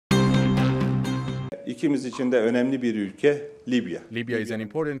İkimiz için de önemli bir ülke Libya. Libya is an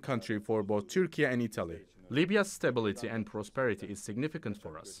important country for both Turkey and Italy. Libya's stability and prosperity is significant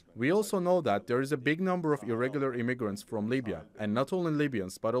for us. We also know that there is a big number of irregular immigrants from Libya, and not only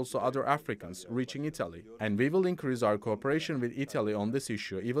Libyans but also other Africans reaching Italy. And we will increase our cooperation with Italy on this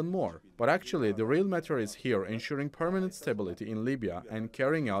issue even more. But actually, the real matter is here ensuring permanent stability in Libya and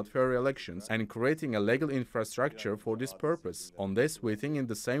carrying out fair elections and creating a legal infrastructure for this purpose. On this, we think in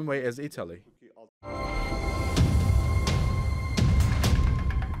the same way as Italy.